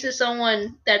actually faces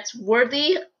someone that's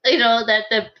worthy,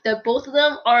 that both of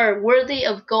them are worthy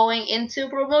of going into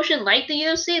promotion like the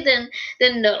UFC,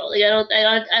 then no, like,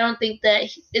 I don't think that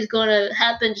is going to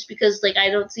happen just because like I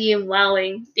don't see him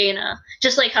wowing Dana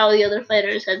just like how the other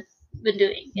fighters have been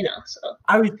doing, So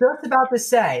I was just about to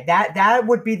say that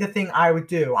would be the thing I would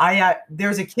do.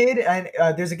 There's a kid and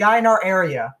there's a guy in our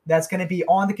area that's going to be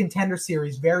on the Contender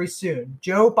Series very soon.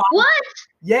 Joe Biden. What?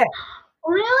 Yeah.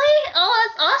 Really? Oh,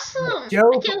 that's awesome!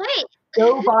 I can't wait.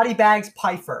 Joe Body Bags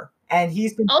Pfeiffer, and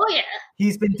he's been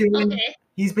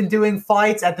doing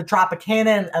fights at the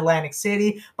Tropicana in Atlantic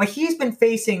City, but he's been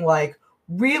facing like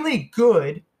really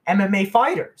good MMA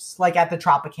fighters like at the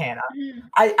Tropicana.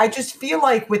 I just feel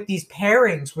like with these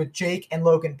pairings with Jake and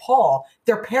Logan Paul,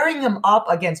 they're pairing them up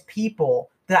against people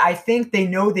that I think they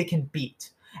know they can beat,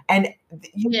 and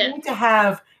you need to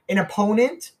have an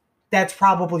opponent that's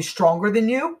probably stronger than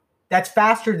you, that's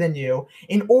faster than you,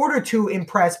 in order to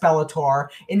impress Bellator,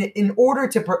 in order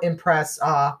to impress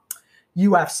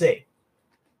UFC.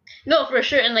 No, for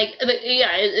sure, and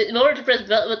in order to press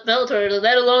Bellator,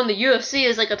 let alone the UFC,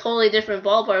 is like a totally different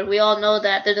ballpark. We all know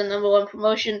that they're the number one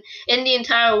promotion in the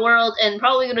entire world, and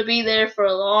probably going to be there for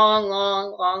a long,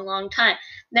 long, long, long time.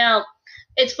 Now,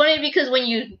 it's funny because when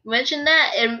you mentioned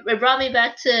that, it brought me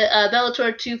back to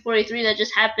Bellator 243 that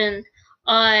just happened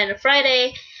on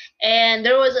Friday. And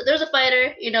there was a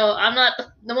fighter, I'm not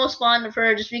the most fond of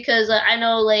her just because I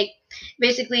know, like,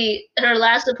 basically her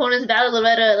last opponents, Battle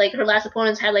Loretta, like her last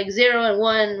opponents had like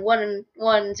 0-1, 1-1,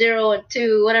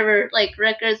 0-2, whatever, like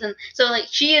records, and so like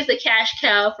she is the cash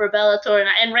cow for Bellator,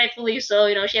 and rightfully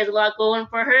so. She has a lot going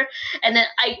for her. And then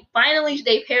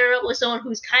they pair up with someone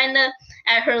who's kind of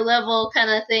at her level, kind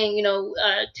of thing,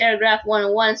 Tara Graf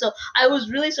 1-1. So I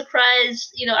was really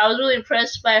surprised, I was really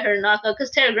impressed by her knockout because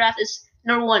Tara Graf is,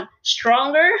 number one,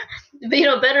 stronger,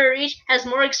 better reach, has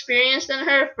more experience than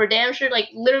her for damn sure. Like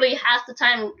literally half the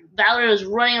time Valerie was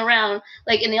running around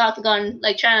like in the octagon,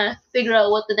 like trying to figure out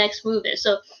what the next move is.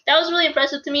 So that was really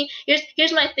impressive to me.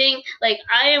 Here's my thing. Like,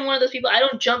 I am one of those people, I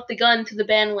don't jump the gun to the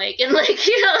bandwagon, like, like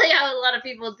how a lot of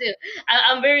people do.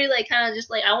 I'm very like kind of just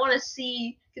like, I want to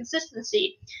see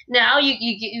consistency. Now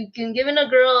you can give in a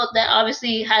girl that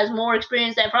obviously has more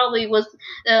experience, that probably was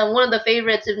one of the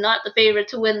favorites, if not the favorite,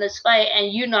 to win this fight,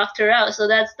 and you knocked her out. So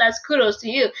that's kudos to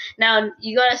you. Now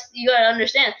you gotta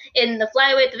understand, in the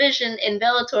flyweight division in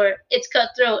Bellator, it's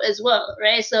cutthroat as well,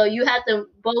 right? So you have to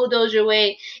bulldoze your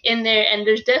way in there, and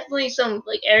there's definitely some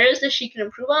like areas that she can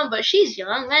improve on. But she's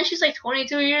young, man. She's like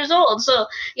 22 years old. So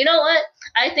you know what?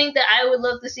 I think that I would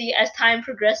love to see as time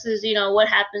progresses, what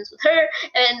happens with her.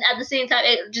 And at the same time,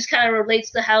 it just kind of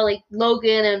relates to how like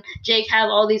Logan and Jake have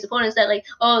all these opponents that like,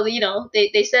 oh,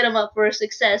 they set them up for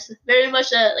success. Very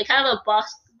much like kind of a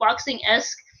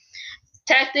boxing-esque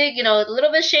tactic, a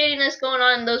little bit shadiness going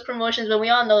on in those promotions, but we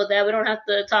all know that. We don't have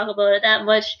to talk about it that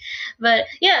much. But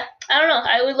yeah, I don't know.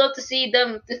 I would love to see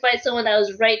them to fight someone that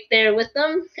was right there with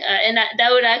them, and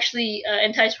that would actually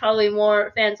entice probably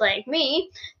more fans like me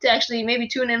to actually maybe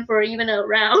tune in for even a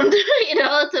round,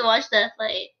 to watch that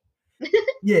fight.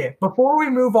 Yeah, before we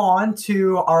move on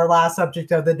to our last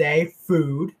subject of the day,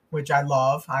 food, which I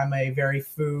love. I'm a very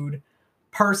food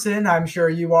person. I'm sure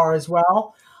you are as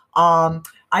well.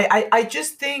 I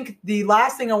just think the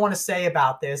last thing I want to say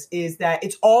about this is that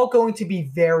it's all going to be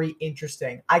very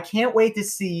interesting. I can't wait to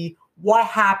see what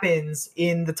happens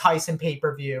in the Tyson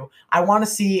pay-per-view. I want to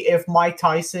see if Mike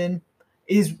Tyson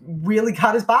is really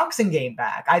got his boxing game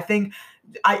back. I think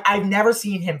I've never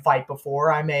seen him fight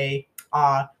before. I'm a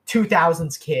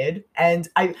 2000s kid, and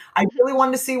I really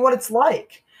wanted to see what it's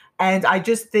like. And I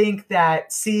just think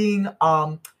that seeing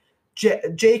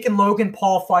Jake and Logan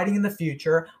Paul fighting in the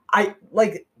future,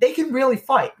 they can really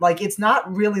fight. Like, it's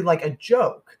not really like a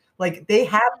joke. Like, they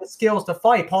have the skills to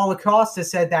fight. Paul Acosta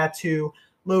said that to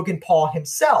Logan Paul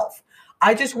himself.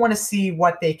 I just want to see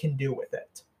what they can do with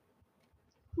it.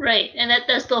 Right, and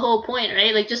that's the whole point,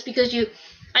 right? Like, just because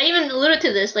I even alluded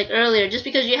to this like earlier, just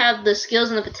because you have the skills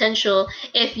and the potential,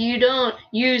 if you don't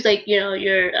use like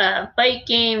your fight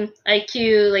game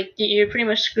IQ, like you're pretty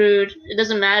much screwed. It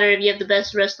doesn't matter if you have the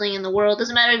best wrestling in the world. It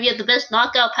doesn't matter if you have the best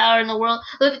knockout power in the world.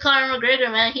 Look at Conor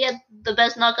McGregor, man. He had the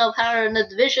best knockout power in the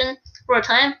division for a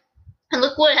time. And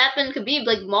look what happened. Khabib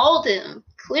like mauled him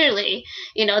clearly,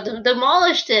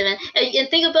 demolished him. And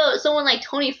think about someone like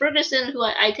Tony Ferguson, who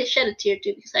I shed a tear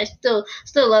to because I still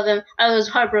love him. I was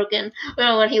heartbroken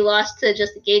when he lost to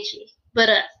Justin Gaethje. But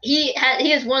he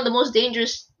is one of the most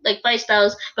dangerous like fight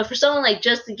styles. But for someone like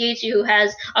Justin Gaethje, who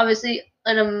has obviously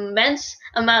an immense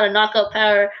amount of knockout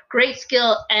power, great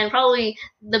skill, and probably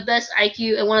the best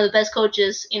IQ and one of the best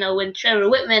coaches, when Trevor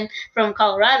Whitman from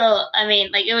Colorado, I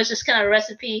mean, like, it was just kind of a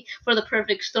recipe for the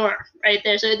perfect storm right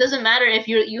there. So it doesn't matter if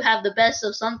you have the best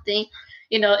of something,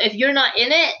 if you're not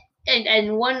in it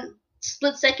and one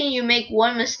split second you make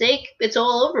one mistake, it's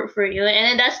all over for you.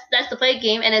 And that's the fight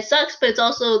game, and it sucks, but it's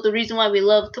also the reason why we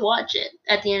love to watch it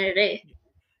at the end of the day.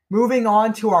 Moving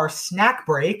on to our snack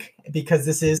break, because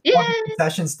this is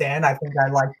Concession Stand. I think I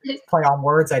like to play on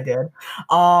words. I did.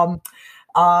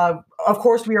 Of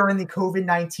course, we are in the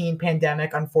COVID-19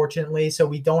 pandemic, unfortunately, so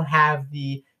we don't have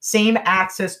the same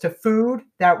access to food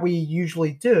that we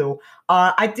usually do.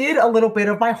 I did a little bit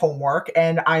of my homework,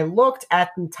 and I looked at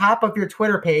the top of your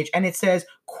Twitter page, and it says,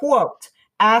 quote,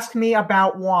 "Ask me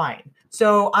about wine."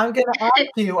 So I'm going to ask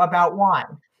you about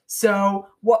wine. So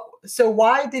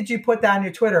why did you put that on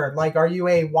your Twitter? Like, are you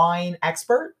a wine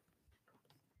expert?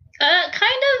 Kind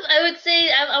of. I would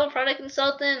say I'm a product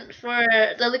consultant for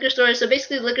the liquor stores. So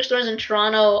basically, liquor stores in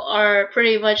Toronto are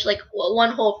pretty much like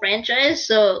one whole franchise.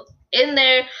 So in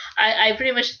there, I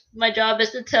pretty much, my job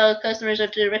is to tell customers or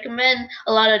to recommend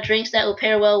a lot of drinks that will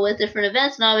pair well with different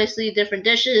events and obviously different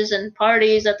dishes and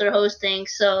parties that they're hosting.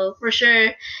 So for sure,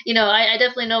 I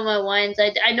definitely know my wines.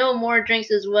 I know more drinks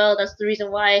as well. That's the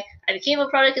reason why I became a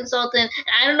product consultant.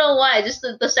 And I don't know why, just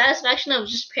the satisfaction of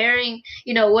just pairing,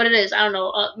 what it is. I don't know,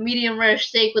 a medium rare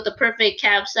steak with the perfect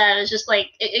cab salad. It's just like,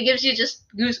 it gives you just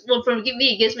goose. Well, for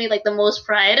me, it gives me like the most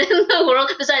pride in the world,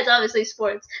 besides obviously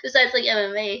sports, besides like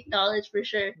MMA knowledge for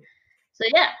sure. So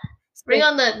yeah, bring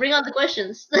on the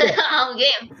questions. Yeah. I'm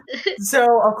game.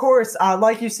 So of course,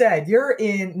 like you said, you're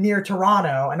near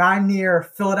Toronto and I'm near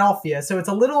Philadelphia, so it's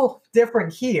a little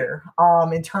different here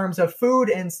in terms of food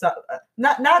and stuff.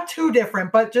 Not too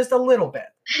different, but just a little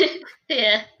bit.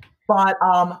 Yeah. But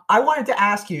I wanted to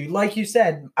ask you, like you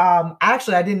said,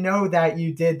 actually, I didn't know that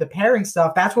you did the pairing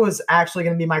stuff. That was actually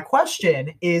going to be my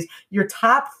question: is your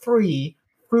top 3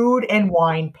 food and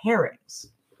wine pairings?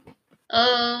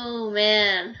 Oh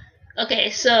man.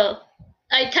 Okay, so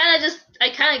I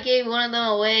kind of gave one of them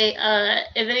away.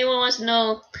 If anyone wants to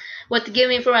know what to give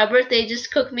me for my birthday,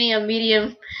 just cook me a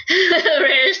medium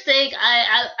rare steak.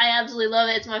 I absolutely love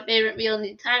it. It's my favorite meal in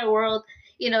the entire world.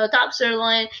 Top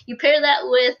sirloin. You pair that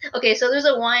with, okay, so there's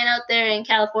a wine out there in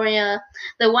California.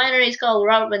 The winery is called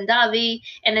Robert Mondavi,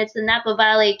 and it's the Napa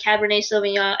Valley Cabernet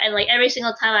Sauvignon. And like every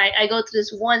single time I go to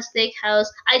this one steakhouse,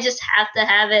 I just have to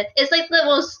have it. It's like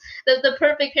the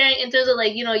perfect pairing in terms of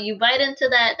like, you bite into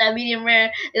that medium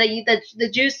rare, like the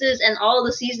juices and all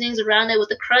the seasonings around it with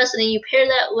the crust, and then you pair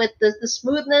that with the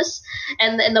smoothness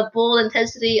and the bold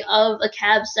intensity of a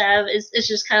cab sav. It's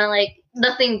just kind of like,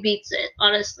 nothing beats it,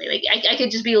 honestly. Like I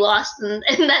could just be lost in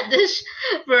that dish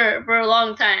for a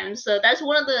long time. So that's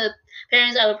one of the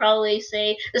pairings I would probably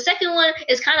say. The second one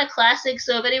is kind of classic.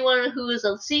 So if anyone who is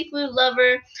a seafood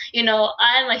lover,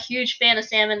 I'm a huge fan of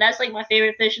salmon. That's like my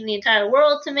favorite fish in the entire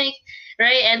world to make,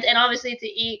 right? And obviously to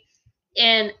eat.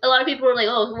 And a lot of people are like,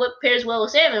 "Oh, what pairs well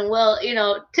with salmon?" Well,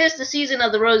 tis the season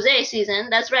of the rosé season.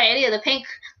 That's right. Any of the pink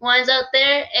wines out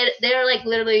there, they're like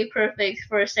literally perfect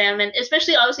for salmon,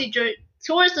 especially obviously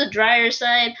towards the drier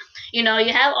side. You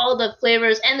have all the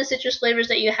flavors and the citrus flavors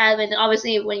that you have, and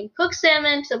obviously when you cook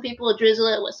salmon, some people drizzle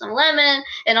it with some lemon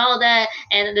and all that,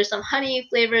 and there's some honey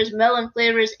flavors, melon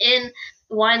flavors in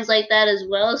wines like that as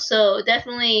well. So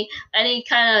definitely any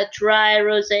kind of dry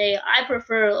rosé. I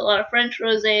prefer a lot of French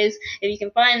rosés. If you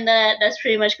can find that, that's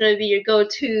pretty much going to be your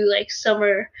go-to like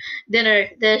summer dinner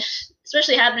dish,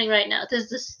 especially happening right now. This is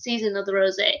the season of the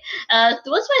rosé.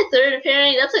 What's my third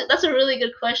pairing? That's a really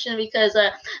good question because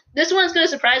this one's going to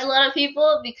surprise a lot of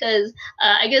people because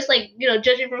I guess like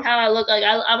judging from how I look, like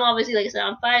I'm obviously, like I said,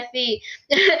 I'm 5 feet.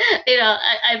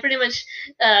 I pretty much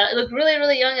look really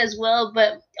really young as well.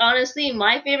 But honestly,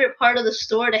 my favorite part of the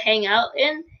store to hang out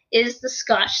in is the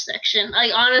Scotch section.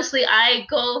 Like honestly, I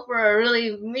go for a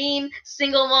really mean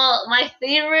single malt. My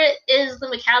favorite is the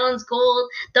Macallan's Gold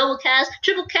double cast,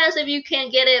 triple cast if you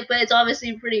can't get it, but it's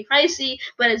obviously pretty pricey.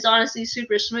 But it's honestly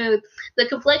super smooth. The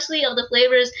complexity of the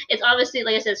flavors, it's obviously,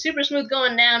 like I said, super smooth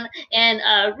going down and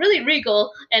really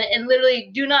regal. And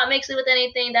literally, do not mix it with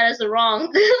anything. That is the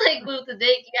wrong like with the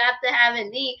dick. You have to have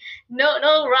it neat.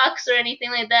 No rocks or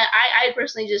anything like that. I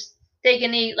personally just take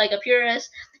and eat like a purist.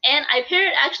 And I pair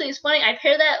it, actually, it's funny, I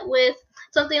pair that with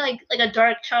something like a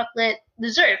dark chocolate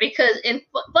dessert because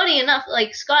funny enough,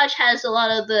 like Scotch has a lot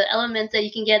of the elements that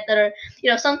you can get that are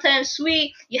sometimes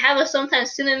sweet. You have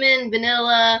sometimes cinnamon,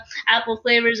 vanilla, apple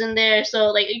flavors in there,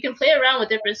 so like you can play around with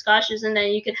different Scotches and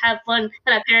then you can have fun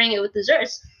kind of pairing it with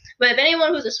desserts. But if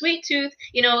anyone who's a sweet tooth,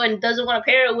 and doesn't want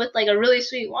to pair it with like a really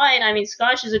sweet wine, I mean,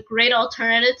 Scotch is a great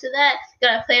alternative to that.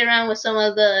 Gotta play around with some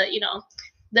of the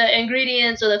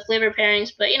ingredients or the flavor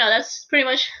pairings, but that's pretty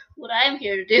much what I'm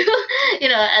here to do,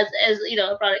 as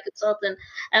a product consultant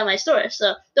at my store.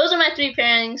 So those are my three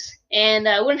pairings, and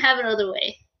I wouldn't have it another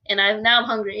way. And I'm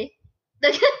hungry.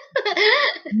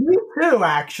 Me too,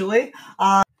 actually.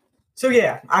 So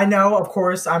yeah, I know, of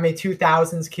course, I'm a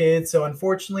 2000s kid, so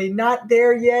unfortunately not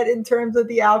there yet in terms of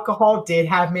the alcohol. Did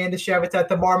have Manischewitz at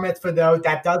the bar mitzvah, though.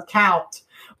 That does count.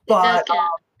 But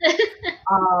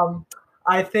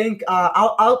I think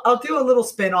I'll do a little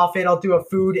spin off it. I'll do a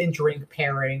food and drink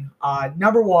pairing.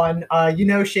 Number one,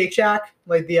 Shake Shack,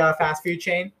 like the fast food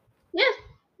chain. Yeah.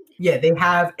 Yeah, they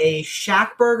have a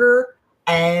Shack burger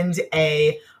and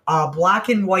a black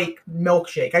and white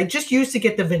milkshake. I just used to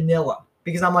get the vanilla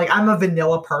because I'm a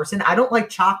vanilla person. I don't like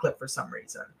chocolate for some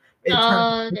reason.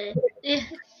 Okay.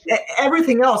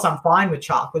 Everything else I'm fine with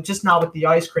chocolate, just not with the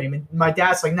ice cream. And my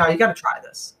dad's like, no, you got to try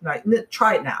this.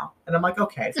 Try it now. And I'm like,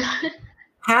 okay.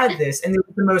 Had this, and it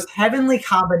was the most heavenly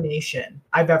combination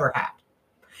I've ever had.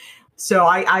 So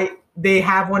they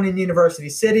have one in University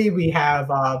City. We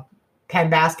have Penn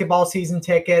basketball season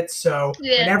tickets. So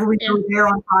whenever we go there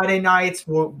on Friday nights,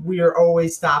 we are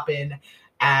always stopping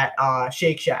at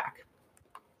Shake Shack.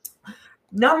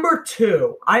 Number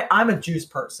two, I'm a juice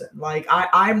person. Like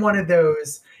I'm one of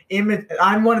those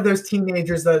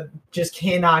teenagers that just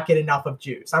cannot get enough of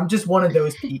juice. I'm just one of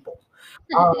those people.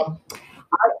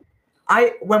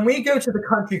 When we go to the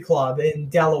country club in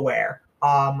Delaware,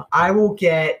 I will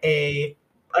get a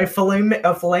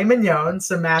filet mignon,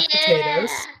 some mashed potatoes.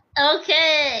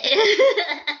 Okay.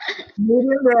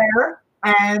 Medium rare,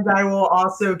 and I will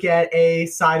also get a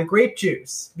side of grape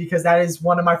juice because that is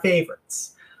one of my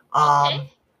favorites. Okay.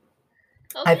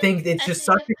 I think it's just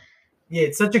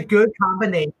it's such a good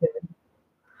combination.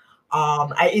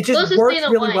 It just works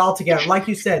really well together. Like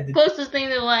you said, closest thing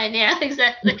to wine. Yeah,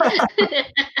 exactly.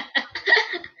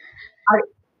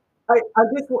 I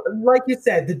just, like you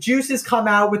said, the juices come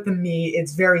out with the meat.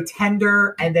 It's very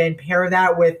tender, and then pair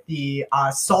that with the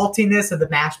saltiness of the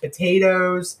mashed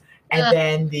potatoes, and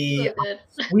then the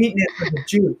sweetness of the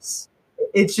juice.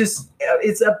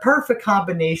 It's a perfect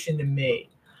combination to me.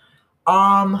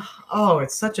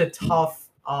 It's such a tough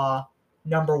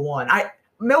number one.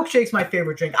 Milkshake's my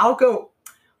favorite drink.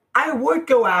 I would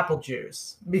go apple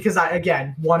juice because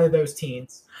again, one of those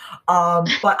teens.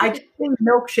 But I just think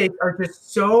milkshakes are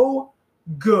just so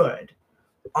good.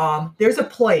 There's a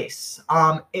place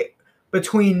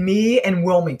between me and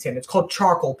Wilmington. It's called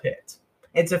Charcoal Pit.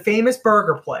 It's a famous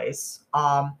burger place.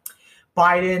 Biden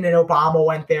and Obama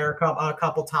went there a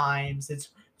couple times. It's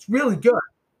really good.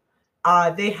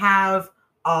 They have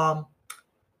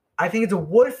I think it's a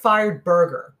wood-fired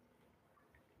burger,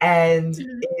 and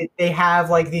they have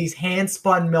like these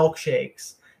hand-spun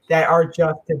milkshakes that are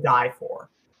just to die for.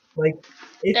 Like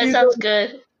if That you sounds go,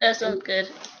 good. That sounds good.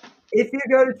 if you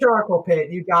go to Charcoal Pit,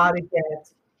 you got to get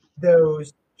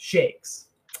those shakes.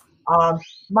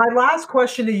 My last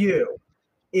question to you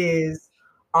is,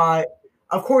 of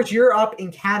course, you're up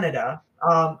in Canada.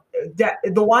 The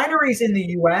wineries in the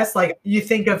U.S., like you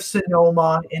think of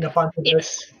Sonoma and a bunch of those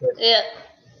Yes. places. Yeah.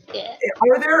 Yeah.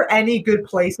 Are there any good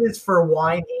places for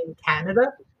wine in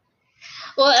Canada?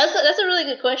 Well, that's a really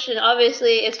good question.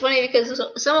 Obviously, it's funny because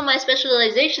some of my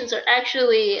specializations are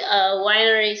actually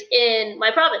wineries in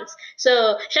my province.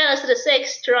 So shout out to the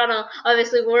Six, Toronto.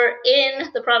 Obviously, we're in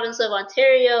the province of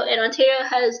Ontario, and Ontario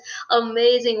has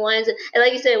amazing wines. And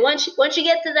like you said, once you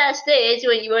get to that stage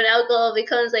when alcohol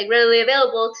becomes like readily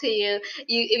available to you,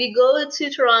 if you go to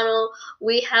Toronto,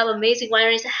 we have amazing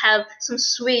wineries that have some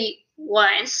sweet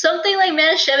wine. Something like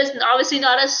Manischewitz is obviously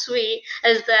not as sweet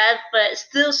as that, but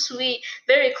still sweet,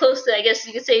 very close to, I guess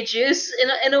you could say, juice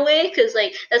in a way, because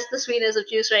like that's the sweetness of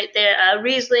juice right there.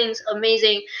 Riesling's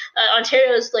amazing.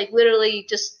 Ontario is like literally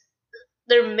just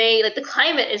they're made like the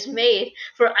climate is made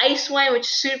for ice wine, which is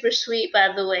super sweet,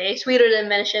 by the way, sweeter than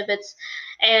Manischewitz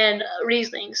and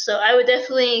Riesling. So I would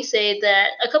definitely say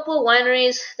that a couple of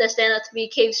wineries that stand out to me: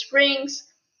 Cave Springs,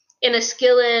 in a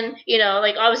skillet,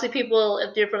 like obviously people,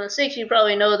 if you're from the Six, you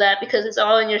probably know that because it's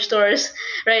all in your stores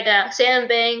right now.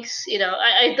 Sandbanks,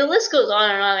 the list goes on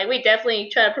and on. Like we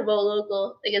definitely try to promote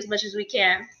local like as much as we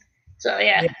can. So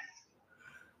yeah.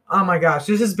 Oh my gosh,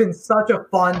 this has been such a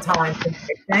fun time tonight.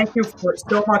 Thank you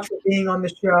so much for being on the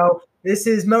show. This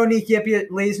is Monique Yip,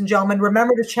 ladies and gentlemen.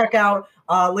 Remember to check out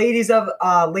Ladies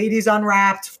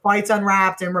Unwrapped, Fights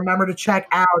Unwrapped, and remember to check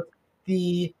out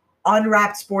the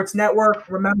Unwrapped Sports Network.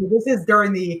 Remember, this is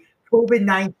during the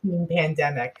COVID-19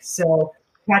 pandemic, so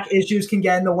tech issues can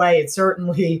get in the way. It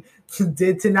certainly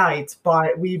did tonight,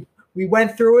 but we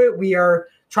went through it. We are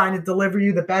trying to deliver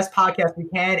you the best podcast we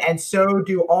can, and so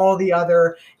do all the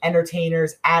other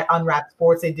entertainers at Unwrapped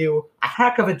Sports. They do a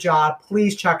heck of a job.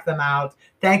 Please check them out.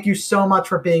 Thank you so much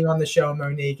for being on the show,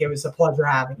 Monique. It was a pleasure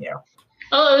having you.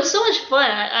 Oh, it was so much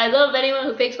fun. I love anyone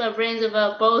who picks my brains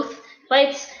about both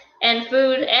fights and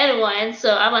food and wine.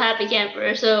 So I'm a happy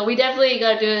camper. So we definitely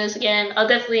got to do this again. I'll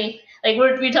definitely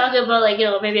we talking about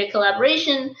maybe a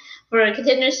collaboration for a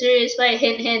Contender Series fight.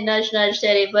 Hint, hint, nudge, nudge to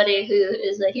anybody who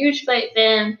is a huge fight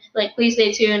fan. Please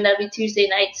stay tuned. That'll be Tuesday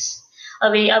nights.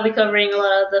 I'll be covering a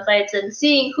lot of the fights and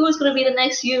seeing who's going to be the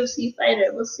next UFC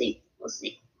fighter. We'll see.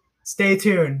 Stay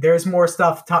tuned. There's more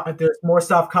stuff. There's more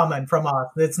stuff coming from us.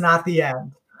 It's not the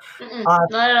end.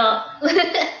 Not at all.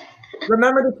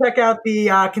 Remember to check out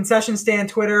the Concession Stand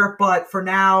Twitter. But for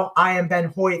now, I am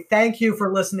Ben Hoyt. Thank you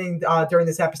for listening during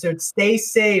this episode. Stay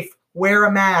safe. Wear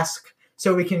a mask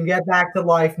so we can get back to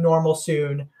life normal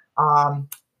soon.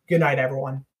 Good night,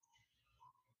 everyone.